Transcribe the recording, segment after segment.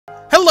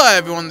Hello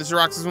everyone, this is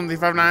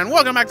Roxas1359.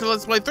 Welcome back to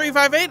Let's Play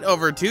 358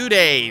 over 2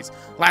 days.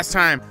 Last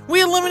time, we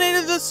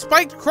eliminated the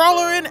spiked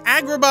crawler in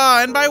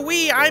Agrabah, and by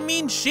we, I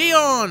mean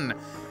h.a.n.d.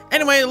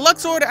 Anyway,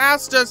 Luxord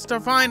asked us to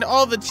find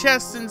all the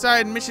chests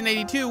inside Mission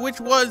 82,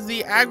 which was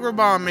the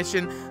Agrabah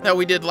mission that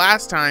we did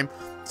last time.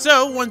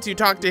 So, once you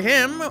talk to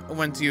him,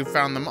 once you've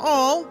found them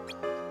all,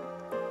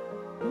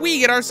 we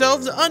get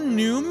ourselves a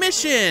new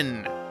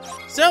mission.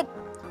 So,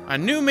 a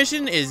new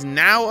mission is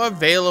now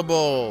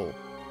available.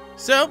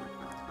 So,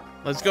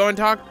 let's go and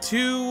talk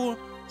to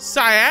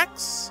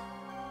Syax.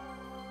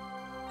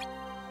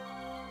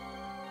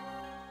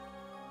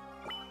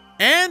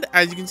 And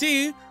as you can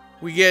see,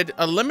 we get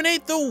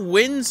eliminate the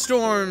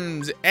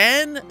windstorms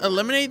and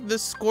eliminate the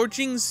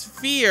scorching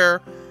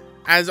sphere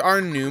as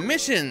our new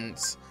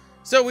missions.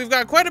 So we've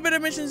got quite a bit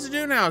of missions to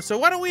do now. So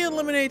why don't we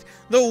eliminate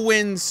the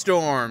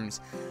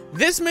windstorms?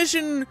 This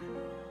mission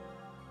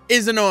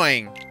is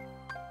annoying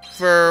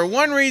for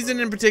one reason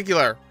in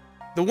particular.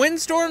 The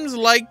windstorms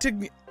like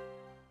to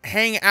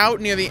hang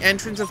out near the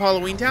entrance of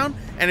Halloween Town,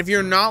 and if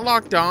you're not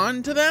locked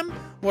on to them,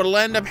 what'll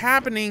end up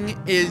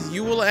happening is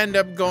you will end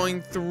up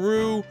going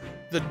through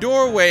the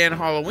doorway in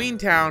Halloween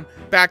Town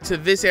back to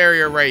this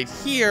area right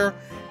here,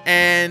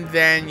 and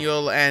then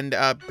you'll end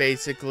up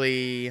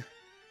basically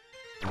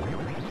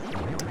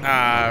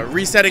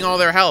resetting all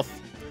their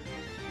health.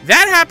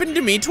 That happened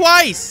to me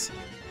twice!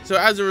 So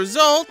as a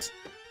result,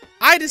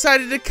 I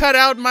decided to cut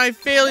out my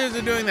failures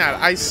of doing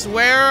that. I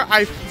swear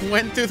I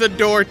went through the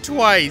door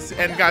twice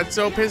and got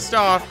so pissed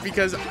off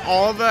because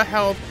all the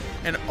health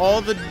and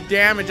all the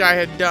damage I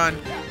had done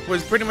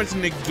was pretty much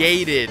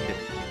negated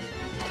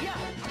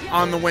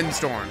on the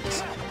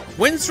windstorms.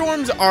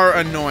 Windstorms are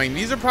annoying.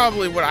 These are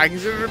probably what I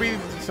consider to be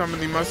some of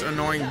the most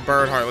annoying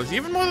bird heartless,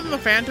 even more than the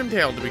Phantom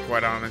Tail, to be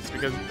quite honest,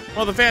 because,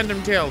 well, the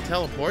Phantom Tail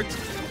teleports.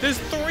 There's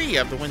 3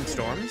 of the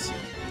windstorms,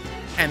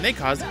 and they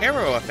cause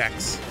arrow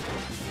effects.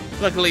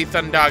 Luckily,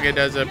 Thundaga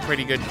does a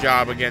pretty good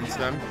job against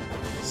them.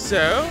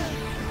 So,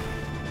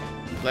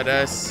 let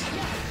us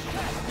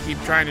keep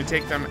trying to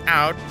take them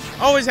out.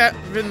 Always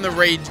having the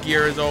Rage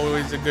Gear is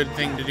always a good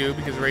thing to do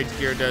because Rage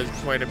Gear does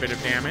quite a bit of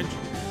damage.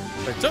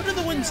 But so do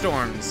the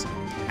Windstorms,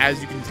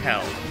 as you can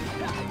tell.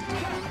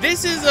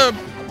 This is a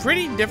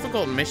pretty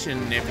difficult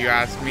mission, if you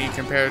ask me,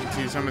 compared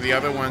to some of the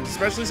other ones,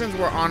 especially since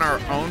we're on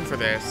our own for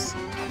this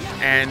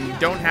and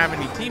don't have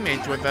any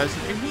teammates with us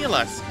who can heal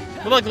us.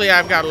 But luckily,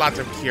 I've got lots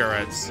of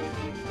Curas.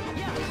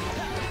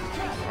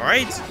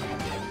 Alright.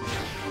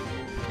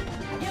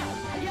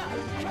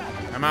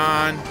 Come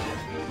on.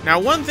 Now,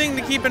 one thing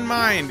to keep in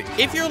mind,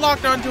 if you're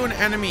locked onto an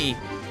enemy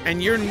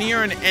and you're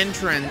near an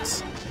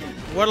entrance,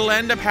 what'll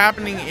end up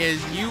happening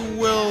is you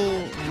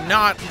will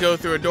not go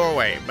through a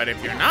doorway. But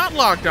if you're not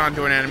locked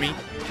onto an enemy,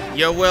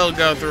 you will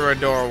go through a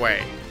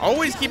doorway.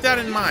 Always keep that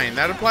in mind.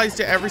 That applies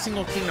to every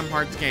single Kingdom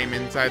Hearts game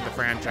inside the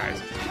franchise.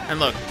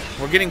 And look,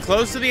 we're getting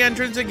close to the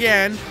entrance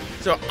again.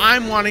 So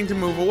I'm wanting to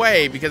move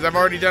away because I've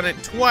already done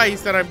it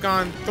twice that I've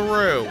gone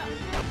through.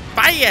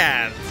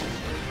 Fire!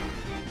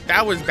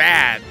 That was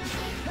bad.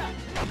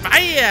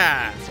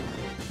 Fire!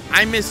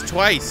 I missed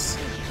twice.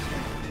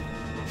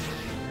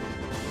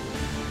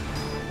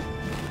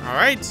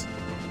 Alright.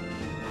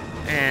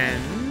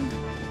 And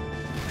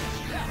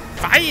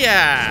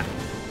fire!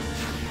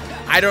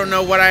 I don't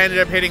know what I ended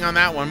up hitting on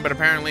that one, but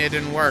apparently it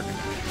didn't work.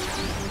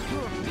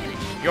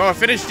 You're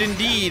finished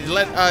indeed.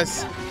 Let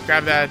us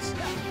grab that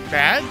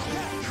badge.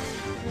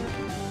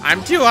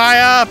 I'm too high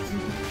up.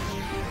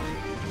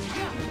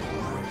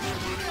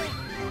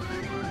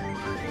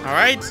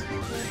 Alright.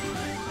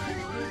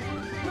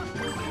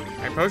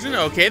 High potion.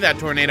 Okay, that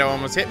tornado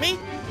almost hit me.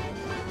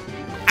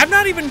 I've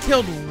not even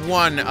killed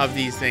one of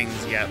these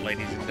things yet,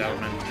 ladies and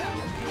gentlemen.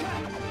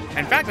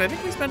 In fact, I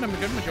think we spent a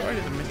good majority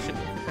of the mission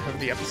of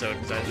the episode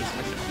inside this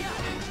mission.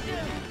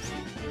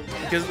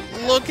 Because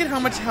look at how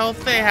much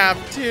health they have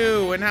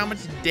too, and how much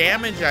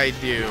damage I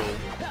do.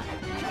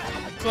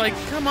 It's like,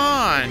 come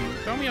on,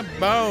 throw me a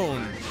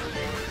bone.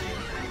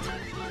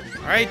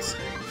 Alright.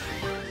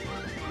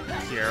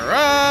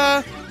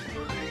 Cura.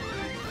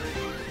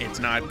 It's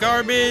not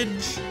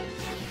garbage.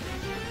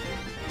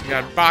 We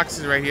got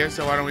boxes right here,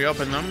 so why don't we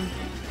open them?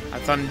 A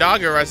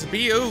Thundaga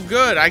recipe. Ooh,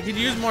 good. I could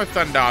use more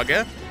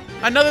Thundaga.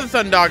 Another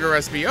Thundaga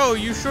recipe. Oh,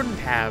 you shouldn't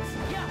have.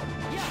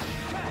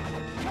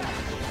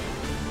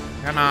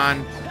 Come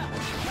on.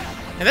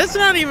 And that's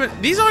not even...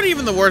 These aren't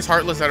even the worst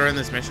Heartless that are in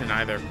this mission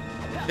either.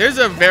 There's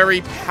a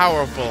very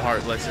powerful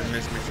Heartless in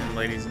this mission,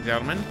 ladies and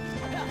gentlemen.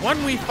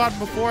 One we fought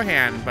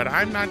beforehand, but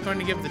I'm not going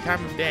to give the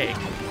time of day.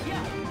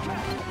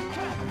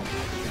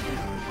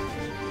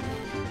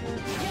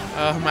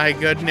 Oh my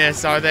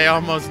goodness, are they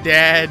almost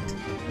dead?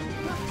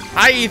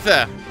 Hi,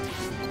 Ether.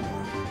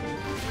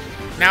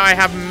 Now I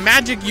have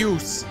magic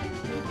use.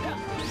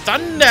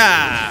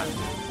 Thunder!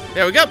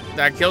 There we go.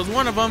 That kills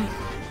one of them.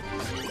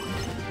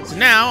 So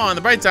now, on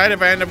the bright side,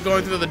 if I end up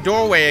going through the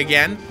doorway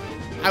again,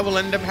 I will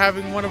end up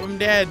having one of them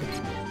dead.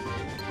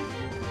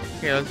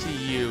 Okay, let's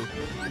see you.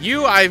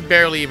 You, I've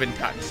barely even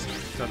touched.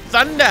 So,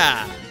 thunder!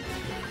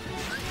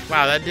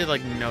 Wow, that did,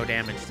 like, no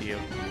damage to you.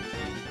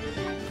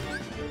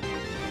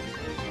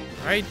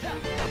 Right?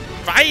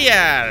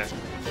 Fire!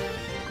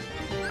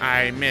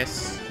 I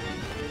miss.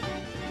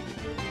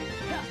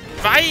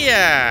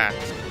 Fire!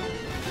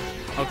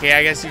 Okay,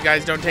 I guess you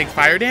guys don't take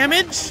fire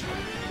damage?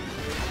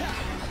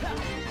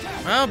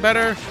 Well,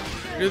 better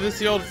do this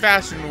the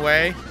old-fashioned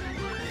way.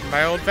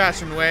 By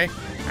old-fashioned way,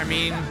 I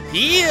mean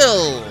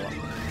heal!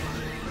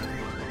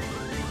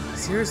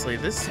 Seriously,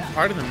 this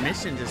part of the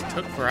mission just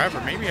took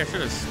forever. Maybe I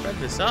should have sped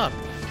this up.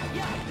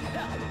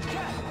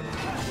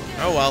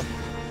 Oh well.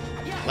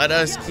 Let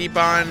us keep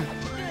on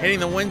hitting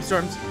the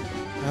windstorms.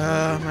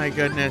 Oh my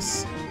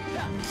goodness.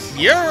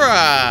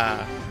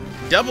 Cura!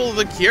 Double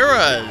the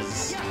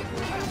curas.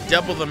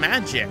 Double the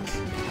magic.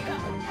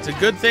 It's a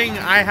good thing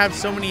I have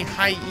so many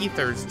high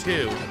ethers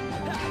too.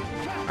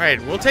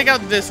 Alright, we'll take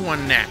out this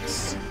one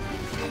next.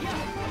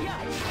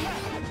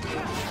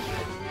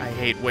 I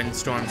hate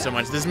windstorm so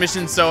much. This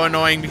mission's so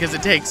annoying because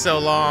it takes so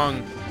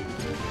long.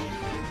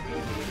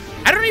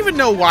 I don't even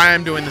know why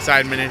I'm doing the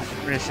side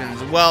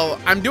missions. Well,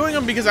 I'm doing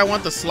them because I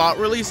want the slot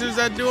releasers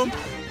that do them,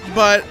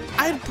 but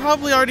I'd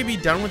probably already be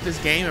done with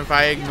this game if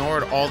I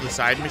ignored all the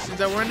side missions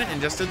that were in it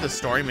and just did the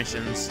story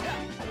missions.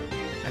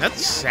 And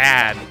that's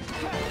sad.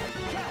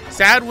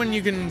 Sad when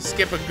you can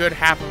skip a good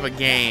half of a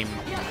game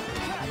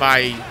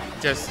by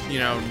just, you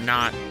know,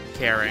 not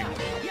caring.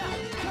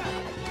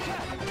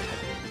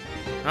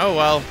 Oh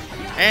well.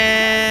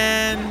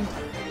 And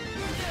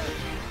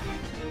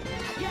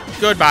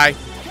goodbye.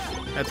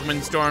 That's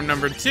windstorm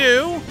number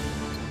 2.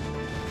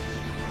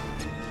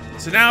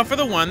 So now for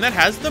the one that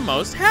has the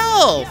most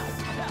health.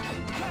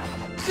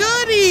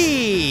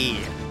 Goody!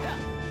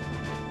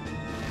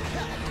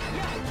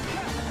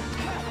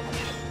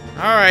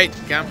 Alright,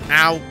 come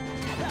out.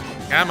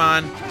 Come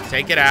on,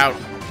 take it out.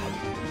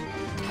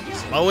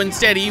 Slow and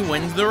steady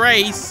wins the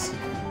race.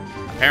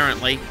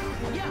 Apparently.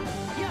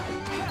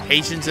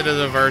 Patience it is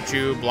a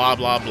virtue, blah,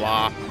 blah,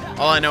 blah.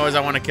 All I know is I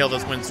want to kill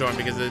this windstorm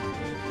because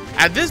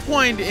at this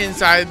point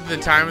inside the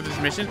time of this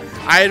mission,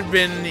 I had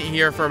been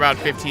here for about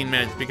 15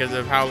 minutes because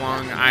of how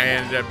long I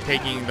ended up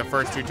taking the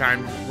first 2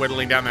 times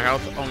whittling down their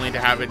health, only to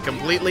have it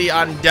completely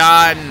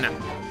undone.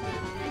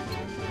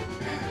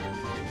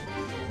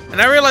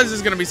 And I realize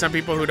there's going to be some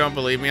people who don't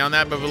believe me on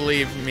that, but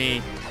believe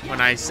me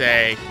when I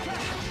say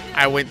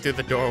I went through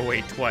the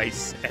doorway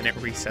twice and it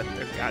reset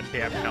their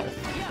goddamn health.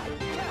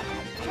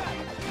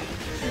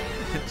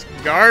 It's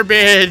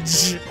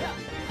garbage.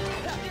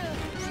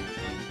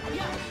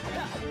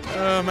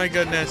 Oh my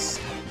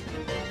goodness.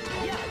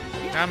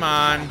 Come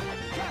on.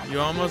 You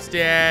almost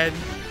dead.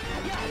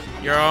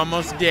 You're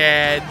almost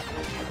dead.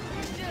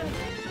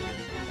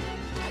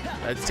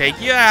 Let's take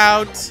you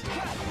out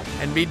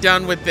and be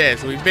done with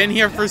this. We've been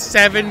here for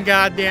 7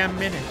 goddamn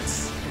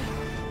minutes.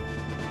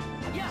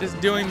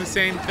 Just doing the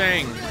same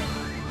thing.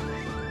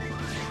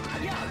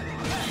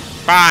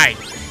 Bye.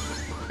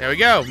 There we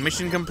go.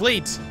 Mission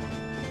complete.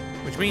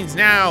 Which means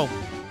now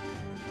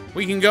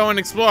we can go and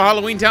explore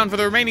Halloween Town for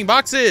the remaining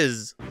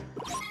boxes.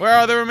 Where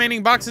are the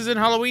remaining boxes in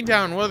Halloween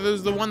Town? Well,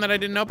 there's the one that I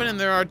didn't open, and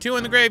there are 2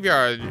 in the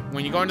graveyard.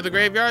 When you go into the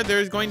graveyard,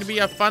 there's going to be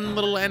a fun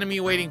little enemy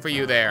waiting for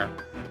you there.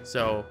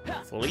 So,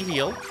 fully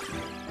heal.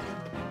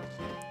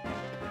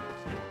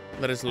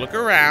 Let us look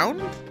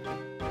around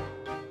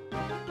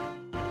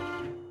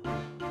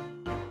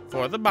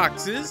for the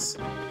boxes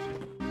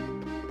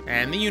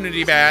and the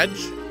Unity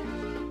badge.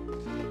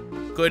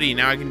 Goody,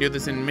 now I can do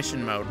this in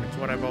mission mode. It's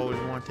what I've always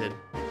wanted.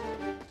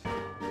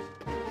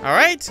 All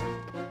right.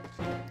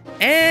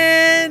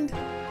 And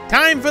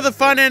time for the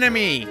fun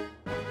enemy.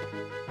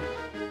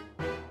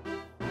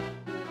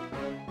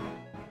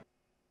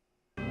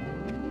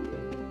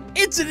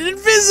 It's an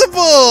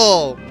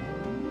invisible!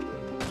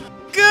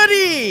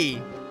 Goody!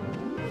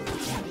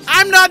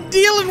 I'm not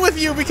dealing with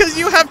you because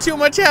you have too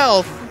much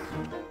health.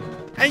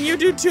 And you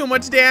do too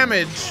much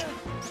damage.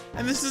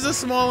 And this is a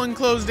small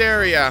enclosed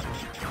area.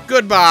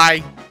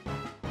 Goodbye.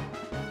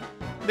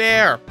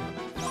 There.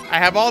 I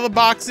have all the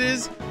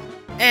boxes.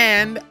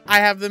 And I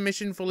have the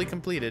mission fully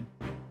completed.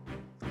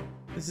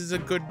 This is a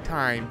good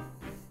time.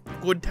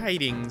 Good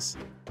tidings.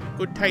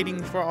 Good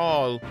tidings for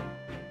all.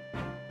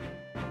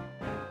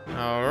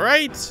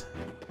 Alright.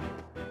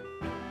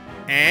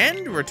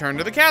 And return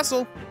to the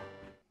castle.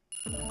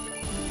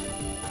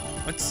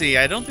 Let's see,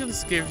 I don't think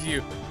this gives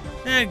you...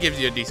 it gives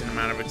you a decent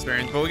amount of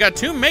experience. But we got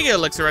 2 Mega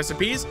Elixir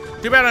recipes.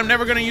 Too bad I'm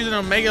never going to use an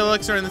Omega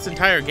Elixir in this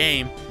entire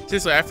game.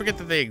 Seriously, I forget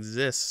that they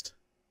exist.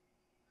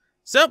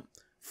 So,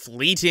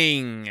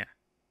 fleeting.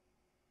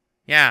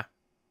 Yeah,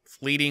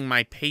 fleeting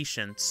my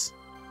patience.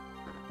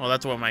 Well,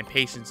 that's what my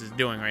patience is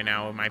doing right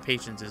now. My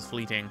patience is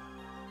fleeting.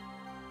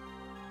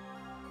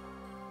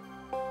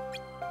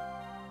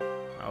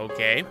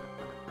 Okay.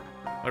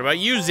 What about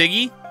you,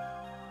 Ziggy?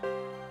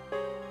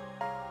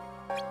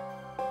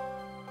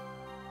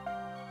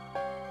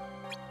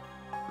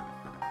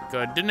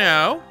 Good to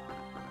know.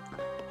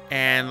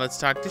 And let's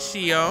talk to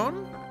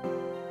h.a.n.d.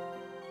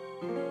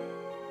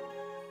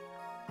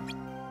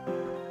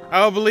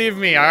 Oh, believe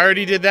me, I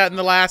already did that in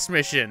the last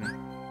mission.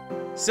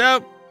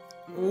 So,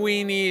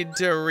 we need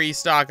to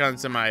restock on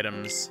some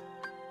items.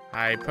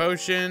 High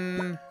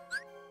potion.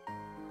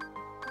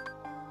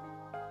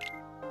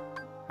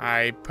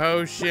 High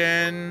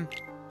potion.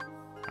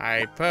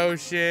 High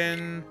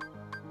potion.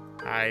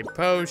 High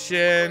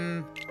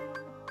potion.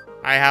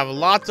 I have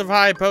lots of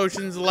high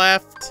potions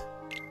left,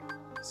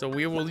 so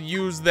we will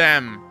use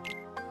them.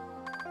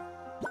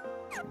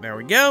 There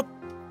we go.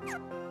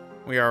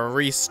 We are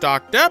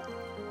restocked up.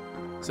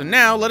 So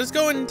now, let us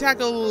go and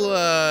tackle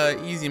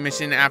easy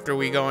mission after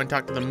we go and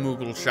talk to the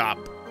Moogle shop.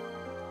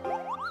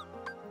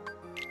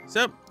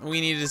 So, we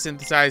need to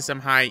synthesize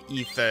some high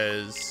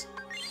ethers.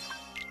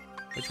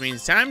 Which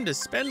means time to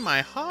spend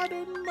my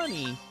hard-earned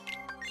money.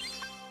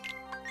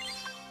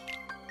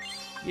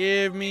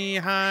 Give me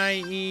high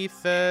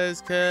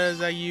ethers,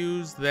 cause I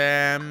use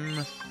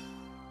them.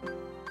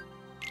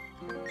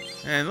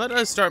 And let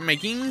us start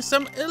making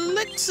some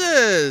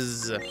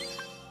elixirs.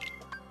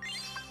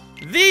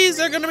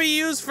 These are gonna be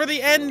used for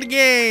the end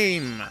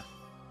game.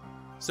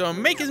 So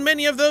make as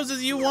many of those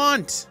as you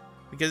want.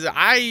 Because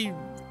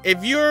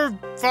if you're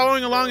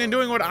following along and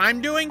doing what I'm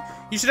doing,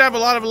 you should have a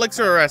lot of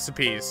elixir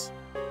recipes.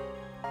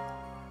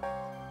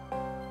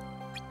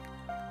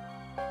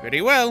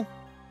 Pretty well.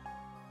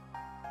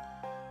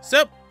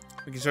 So,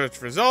 we can search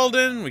for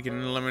Zolden, we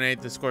can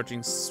eliminate the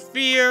Scorching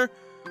Sphere,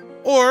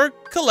 or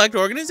collect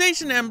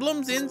organization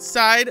emblems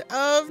inside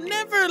of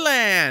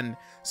Neverland.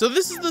 So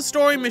this is the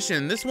story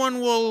mission. This one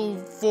will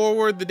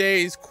forward the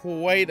days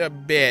quite a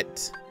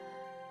bit.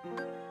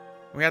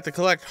 We have to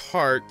collect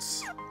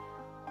hearts.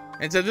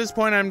 And so at this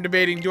point I'm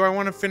debating, do I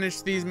want to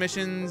finish these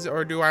missions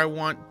or do I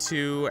want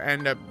to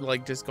end up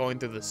like just going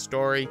through the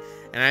story?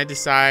 And I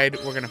decide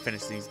we're gonna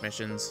finish these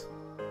missions.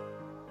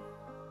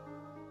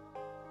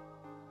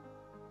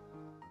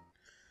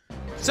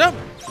 So,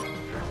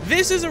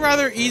 this is a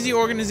rather easy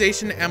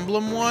organization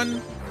emblem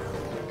one,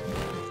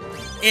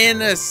 in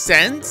a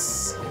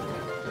sense,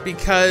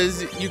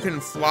 because you can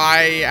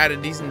fly at a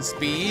decent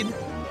speed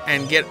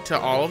and get to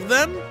all of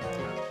them.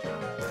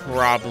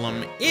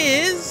 Problem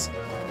is,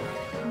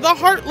 the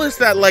Heartless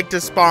that like to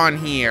spawn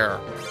here.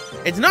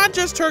 It's not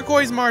just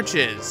turquoise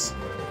marches.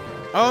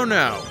 Oh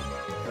no.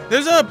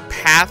 There's a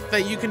path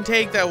that you can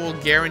take that will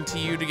guarantee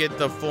you to get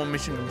the full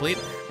mission complete.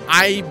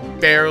 I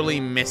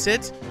barely miss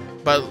it.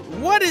 But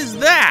what is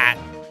that?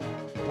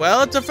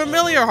 Well, it's a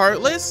familiar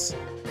Heartless.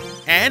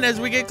 And as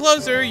we get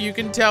closer, you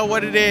can tell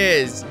what it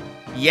is.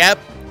 Yep,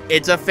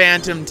 it's a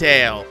Phantom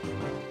Tail.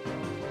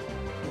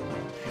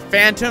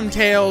 Phantom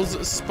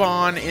Tails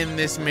spawn in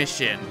this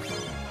mission.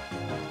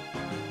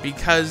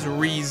 Because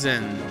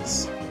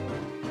reasons.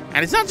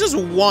 And it's not just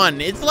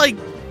one, it's like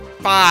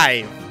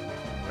 5.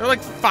 There are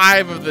like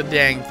 5 of the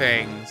dang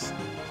things.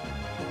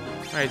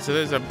 Alright, so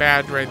there's a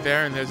badge right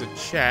there, and there's a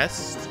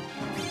chest.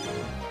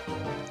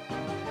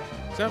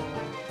 So,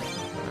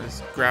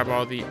 let's grab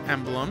all the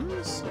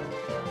emblems.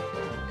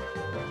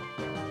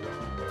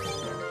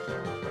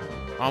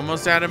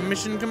 Almost out of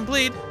mission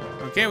complete.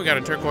 Okay, we got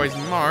a turquoise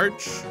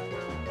march.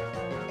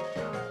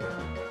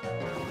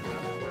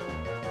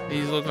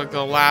 These look like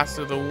the last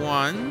of the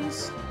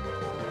ones.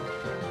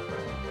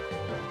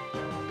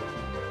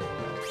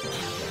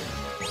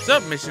 So,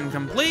 mission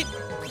complete.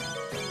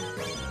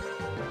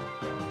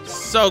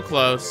 So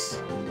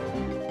close.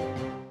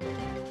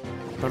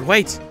 But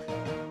wait,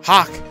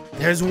 Hawk.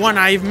 There's one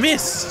I've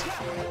missed.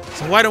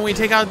 So why don't we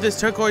take out this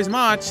turquoise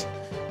march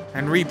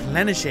and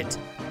replenish it?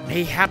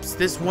 Mayhaps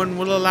this one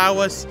will allow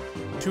us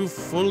to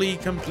fully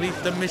complete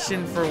the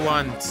mission for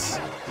once.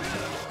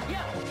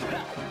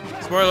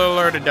 Spoiler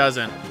alert, it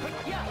doesn't.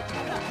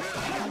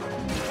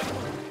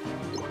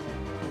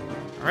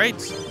 Alright.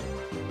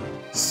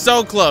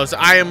 So close.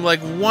 I am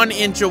like 1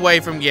 inch away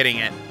from getting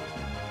it.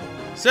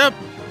 So,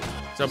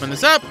 let's open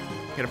this up.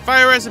 Get a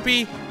fire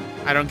recipe.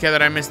 I don't care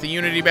that I missed the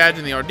Unity badge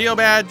and the Ordeal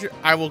badge.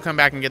 I will come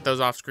back and get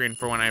those off screen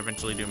for when I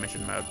eventually do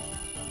mission mode.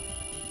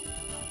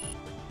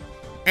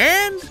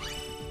 And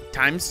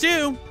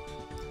 ×2.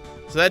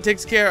 So that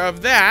takes care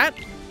of that,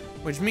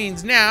 which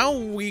means now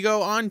we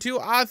go on to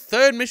our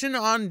 3rd mission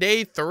on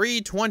day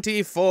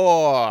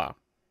 324.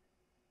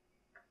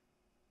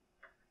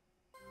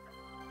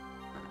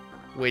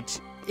 Which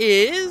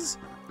is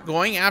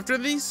going after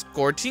the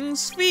Scorching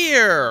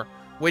Sphere.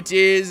 Which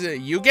is,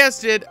 you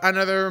guessed it,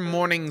 another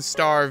Morning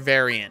Star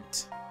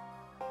variant.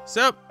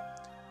 So,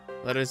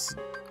 let us...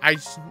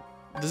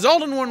 the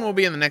Zolden one will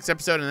be in the next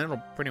episode, and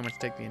it'll pretty much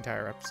take the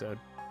entire episode.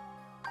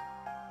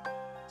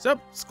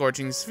 So,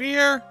 Scorching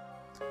Sphere.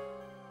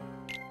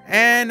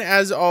 And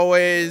as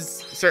always,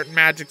 certain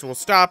magics will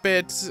stop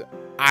it.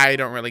 I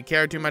don't really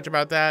care too much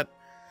about that.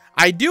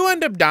 I do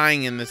end up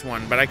dying in this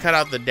one, but I cut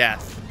out the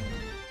death.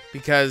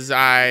 Because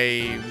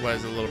I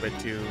was a little bit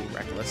too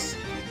reckless.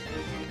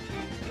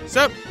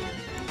 So,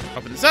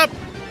 open this up,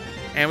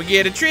 and we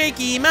get a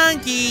tricky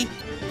monkey.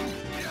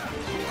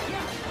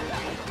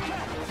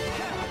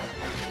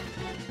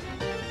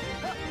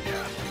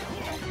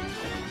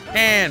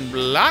 And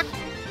block.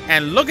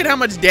 And look at how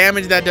much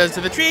damage that does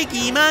to the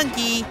tricky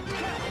monkey.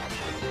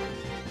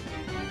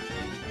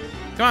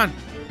 Come on.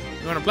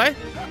 You want to play?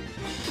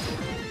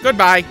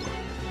 Goodbye.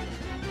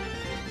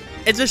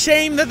 It's a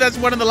shame that that's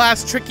one of the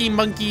last tricky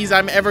monkeys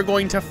I'm ever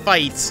going to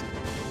fight.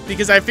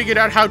 because I figured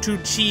out how to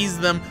cheese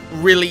them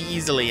really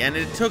easily, and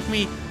it took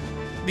me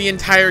the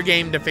entire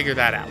game to figure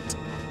that out.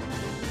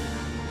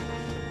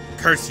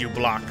 Curse you,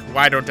 block.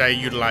 Why don't I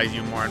utilize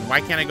you more, and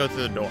why can't I go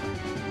through the door?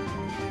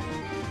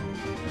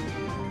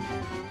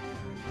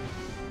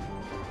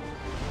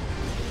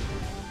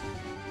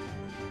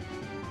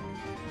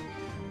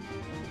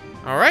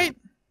 Alright.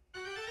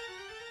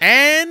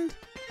 And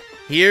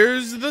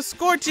here's the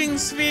Scorching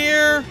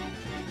Sphere.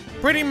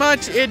 Pretty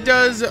much it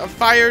does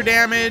fire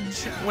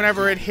damage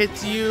whenever it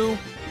hits you.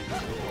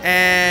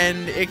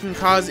 And it can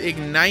cause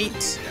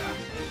ignite.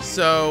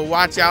 So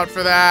watch out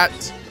for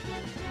that.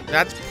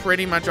 That's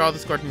pretty much all the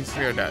Scorching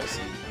Sphere does.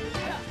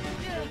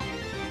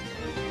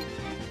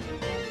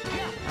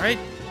 Alright.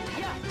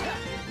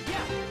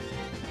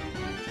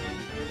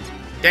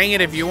 Dang it,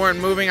 if you weren't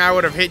moving, I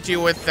would have hit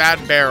you with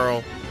that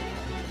barrel.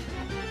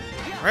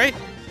 Right?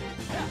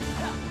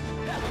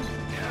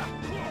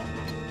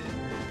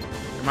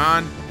 Come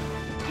on.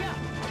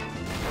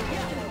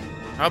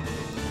 Up.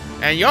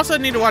 And you also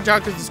need to watch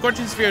out because the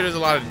Scorching Sphere does a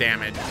lot of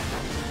damage.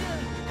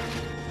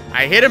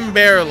 I hit him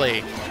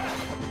barely.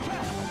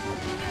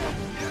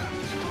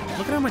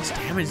 Look at how much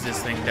damage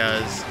this thing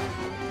does.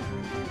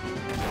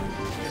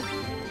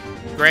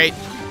 Great.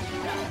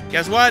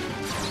 Guess what?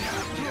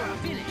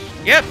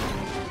 Yep.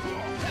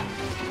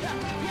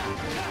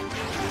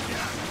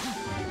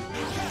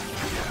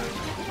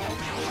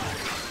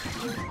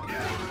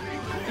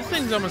 This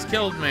thing's almost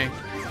killed me.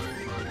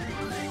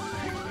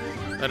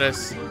 Let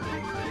us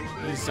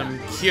use some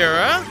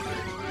Cura.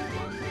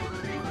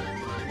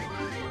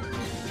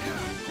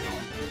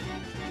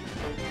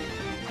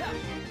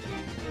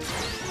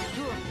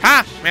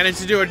 Ha! Managed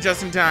to do it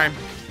just in time.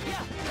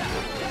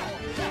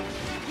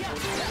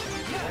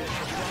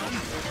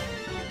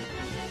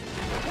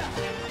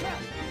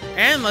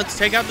 And let's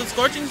take out the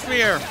Scorching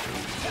Sphere.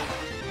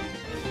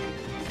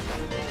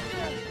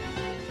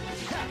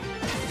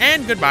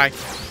 And goodbye.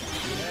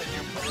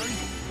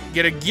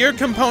 Get a gear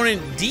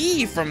component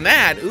D from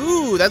that.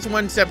 Ooh, that's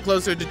one step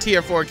closer to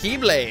tier 4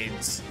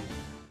 Keyblades.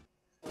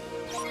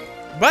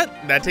 But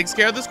that takes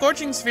care of the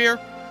Scorching Sphere.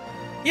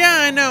 Yeah,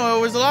 I know,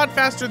 it was a lot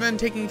faster than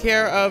taking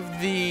care of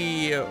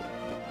the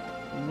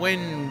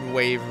Wind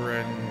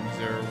Waverns,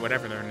 or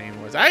whatever their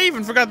name was. I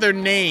even forgot their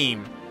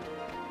name.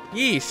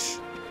 Yeesh.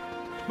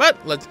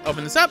 But let's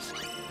open this up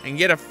and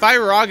get a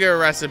Firaga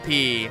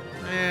recipe.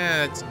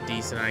 That's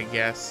decent, I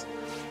guess.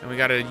 And we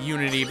got a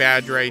Unity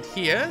badge right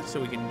here, so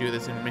we can do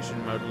this in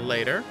mission mode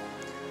later.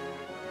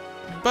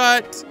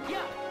 But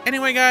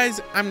anyway,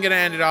 guys, I'm gonna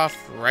end it off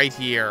right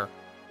here.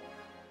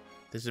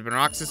 This has been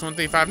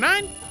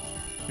Roxas1359.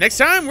 Next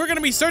time, we're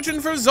gonna be searching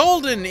for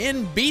Zolden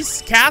in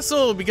Beast's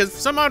Castle, because for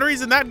some odd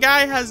reason, that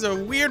guy has a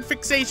weird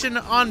fixation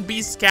on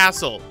Beast's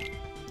Castle.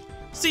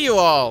 See you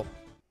all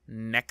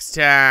next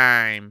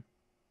time.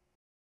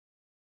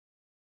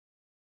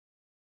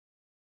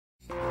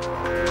 Thank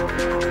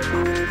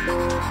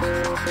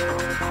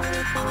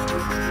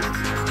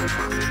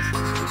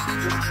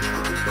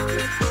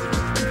you.